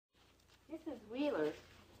Mrs. Wheeler.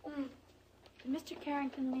 Did Mr.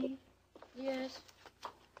 Carrington leave? Yes.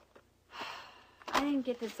 I didn't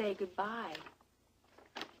get to say goodbye.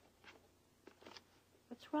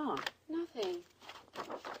 What's wrong? Nothing.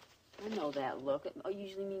 I know that look. It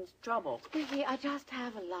usually means trouble. Vivi, I just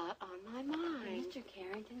have a lot on my mind. Did Mr.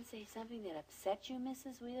 Carrington say something that upset you,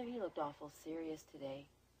 Mrs. Wheeler? He looked awful serious today.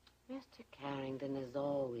 Mr. Carrington is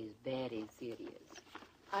always very serious.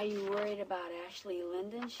 Are you worried about Ashley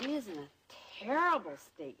Linden? She is in a terrible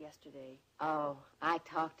state yesterday. Oh, I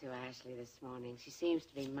talked to Ashley this morning. She seems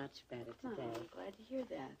to be much better today. Oh, I'm glad to hear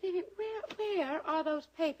that. Vivi, where are those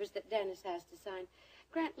papers that Dennis has to sign?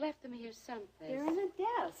 Grant left them here someplace. They're in the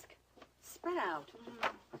desk. Spread out.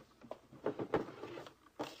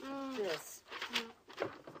 This. Do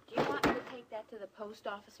you want me to take that to the post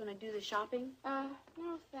office when I do the shopping? No,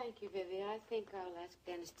 thank you, Vivi. I think I'll ask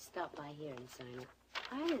Dennis to stop by here and sign it.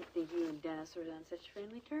 I didn't think you and Dennis were on such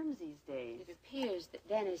friendly terms these days. It appears that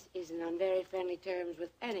Dennis isn't on very friendly terms with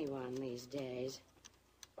anyone these days.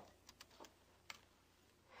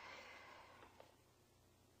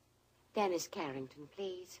 Dennis Carrington,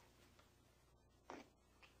 please.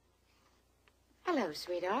 Hello,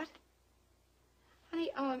 sweetheart.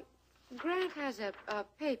 Honey, Grant has a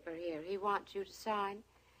paper here he wants you to sign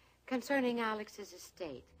concerning Alex's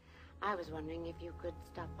estate. I was wondering if you could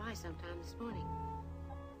stop by sometime this morning.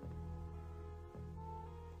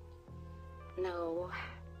 No,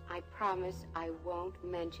 I promise I won't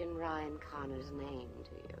mention Ryan Connor's name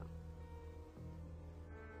to you.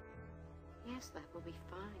 Yes, that will be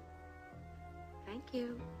fine. Thank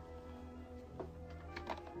you.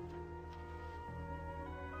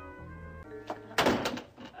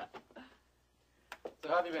 So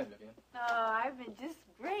how have you been, Vivian? Oh, I've been just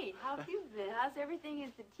great. How have you been? How's everything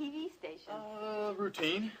at the TV station?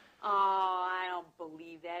 Routine. Oh, I don't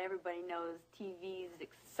believe that. Everybody knows TV's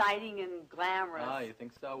exciting and glamorous. Ah, you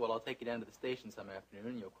think so? Well, I'll take you down to the station some afternoon,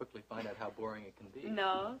 and you'll quickly find out how boring it can be.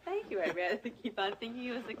 No, thank you. I'd rather keep on thinking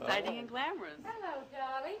it was exciting and glamorous. Hello,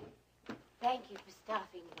 darling. Thank you for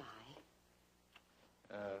stopping by.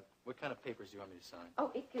 What kind of papers do you want me to sign?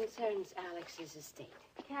 Oh, it concerns Alex's estate.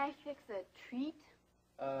 Can I fix a treat?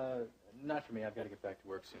 Not for me. I've got to get back to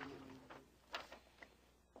work soon.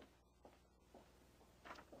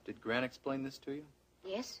 Did Grant explain this to you?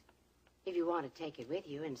 Yes. If you want to take it with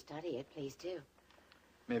you and study it, please do.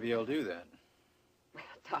 Maybe I'll do that. Well,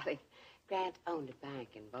 darling, Grant owned a bank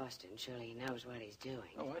in Boston. Surely he knows what he's doing.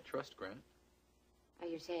 Oh, I trust Grant. Are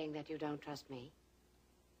you saying that you don't trust me?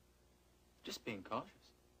 Just being cautious.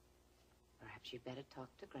 Perhaps you'd better talk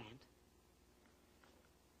to Grant.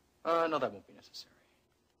 No, that won't be necessary.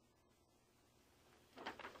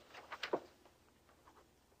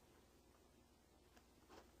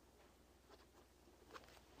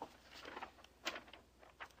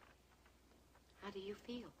 How do you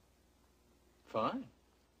feel? Fine.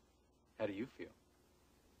 How do you feel?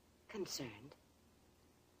 Concerned.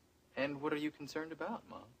 And what are you concerned about,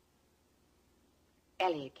 Mom?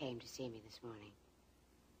 Elliot came to see me this morning.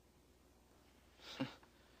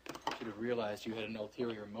 Should have realized you had an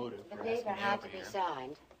ulterior motive The for paper asking me had over to be here.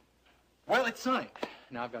 signed. Well, it's signed.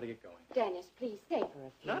 Now I've got to get going. Dennis, please stay for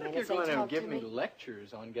a few Not if minutes you're going and to talk give to me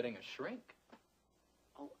lectures on getting a shrink.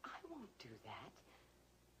 Oh, I won't do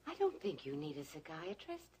that. I don't think you need a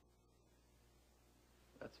psychiatrist.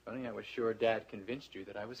 That's funny. I was sure Dad convinced you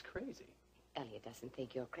that I was crazy. Elliot doesn't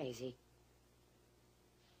think you're crazy.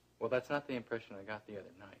 Well, that's not the impression I got the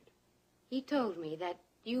other night. He told me that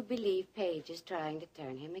you believe Paige is trying to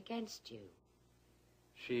turn him against you.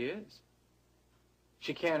 She is.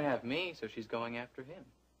 She can't have me, so she's going after him.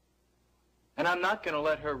 And I'm not going to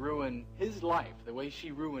let her ruin his life the way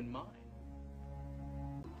she ruined mine.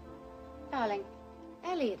 Darling,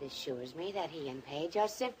 Elliot assures me that he and Paige are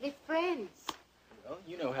simply friends. Well,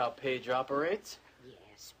 you know how Paige operates.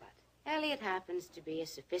 Yes, but Elliot happens to be a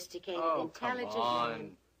sophisticated, Oh, intelligent come on.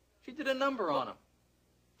 man. She did a number on him.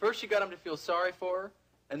 First she got him to feel sorry for her,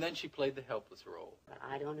 and then she played the helpless role. But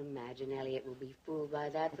I don't imagine Elliot will be fooled by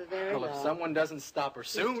that for very Well, long. if someone doesn't stop her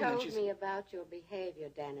soon, He then told she's... me about your behavior,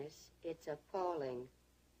 Dennis. It's appalling.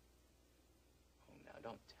 Oh, now,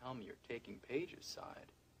 don't tell me you're taking Paige's side.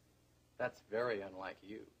 That's very unlike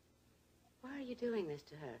you. Why are you doing this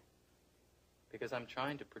to her? Because I'm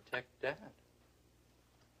trying to protect Dad.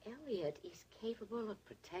 Elliot is capable of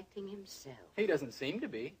protecting himself. He doesn't seem to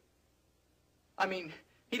be. I mean,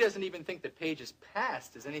 he doesn't even think that Paige's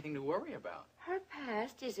past is anything to worry about. Her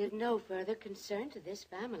past is of no further concern to this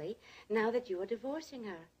family now that you are divorcing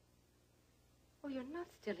her. Oh, you're not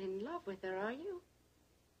still in love with her, are you?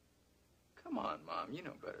 Come on, Mom, you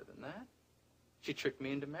know better than that. She tricked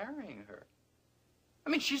me into marrying her. I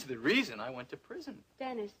mean, she's the reason I went to prison.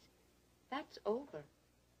 Dennis, that's over.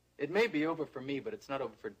 It may be over for me, but it's not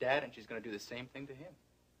over for Dad, and she's going to do the same thing to him.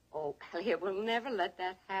 Oh, Elliot, we'll never let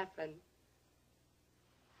that happen.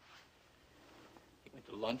 He went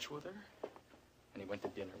to lunch with her, and he went to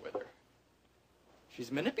dinner with her.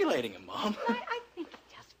 She's manipulating him, Mom. I think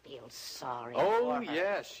he just feels sorry Oh, for her.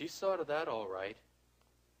 yes, she saw to that all right.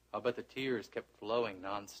 I'll bet the tears kept flowing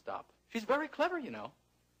nonstop. She's very clever, you know.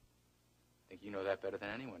 I think you know that better than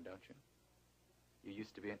anyone, don't you? You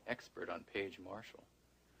used to be an expert on Paige Marshall.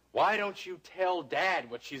 Why don't you tell Dad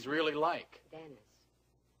what she's really like? Dennis,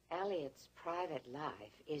 Elliot's private life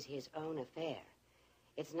is his own affair.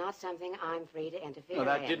 It's not something I'm free to interfere No,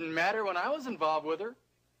 that in. didn't matter when I was involved with her.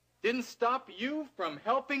 Didn't stop you from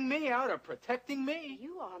helping me out or protecting me.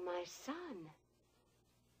 You are my son.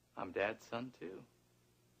 I'm Dad's son, too.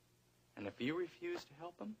 And if you refuse to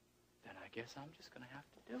help him, then I guess I'm just going to have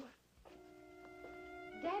to do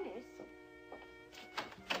it. Dennis?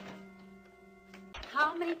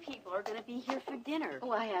 How many people are going to be here for dinner?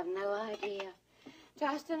 Oh, I have no idea.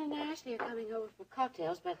 Justin and Ashley are coming over for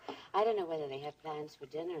cocktails, but I don't know whether they have plans for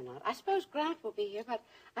dinner or not. I suppose Grant will be here, but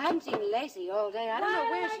I haven't seen Lacey all day. I don't know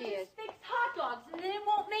where she is. Fix hot dogs, and then it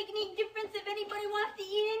won't make any difference if anybody wants to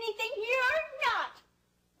eat anything here or not.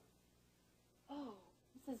 Oh,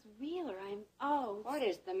 Mrs. Wheeler, What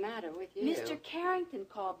is the matter with you? Mr. Carrington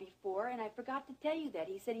called before, and I forgot to tell you that.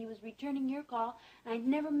 He said he was returning your call, and I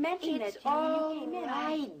never mentioned It's that to you when all you came in. right,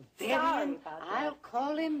 I'm sorry Vivian. about that. I'll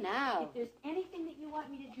call him now. If there's anything that you want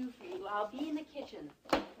me to do for you, I'll be in the kitchen.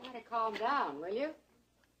 Try to calm down, will you?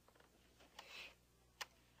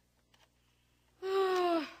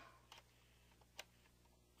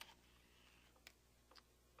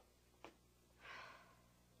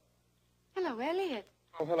 Hello, Elliot.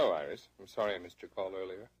 Oh, hello, Iris. I'm sorry I missed your call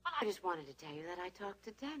earlier. Well, I just wanted to tell you that I talked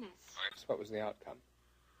to Dennis. Iris, what was the outcome?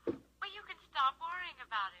 Well, you can stop worrying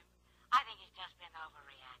about him. I think he's just been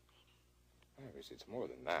overreacting. Iris, it's more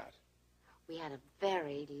than that. We had a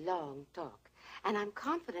very long talk, and I'm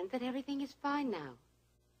confident that everything is fine now.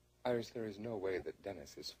 Iris, there is no way that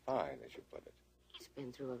Dennis is fine, as you put it. He's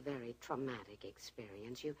been through a very traumatic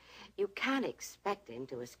experience. You can't expect him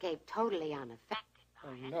to escape totally unaffected by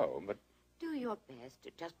Oh, it. no, but Do your best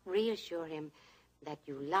to just reassure him that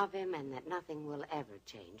you love him and that nothing will ever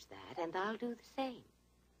change that, and I'll do the same.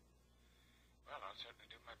 well, I'll certainly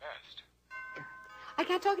do my best. I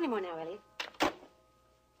can't talk anymore now, Elliot.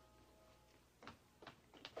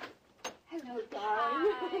 Hello,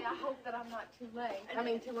 darling. Hi, I hope that I'm not too late. I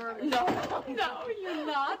mean, too early. No, you're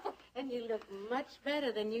not. And you look much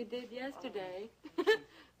better than you did yesterday.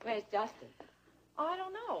 Where's Justin? Oh, I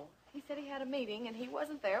don't know. He said he had a meeting, and he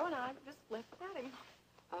wasn't there, and I just left without him.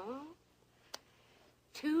 Oh?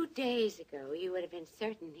 2 days ago, you would have been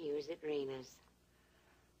certain he was at Rena's.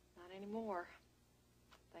 Not anymore.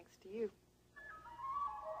 Thanks to you.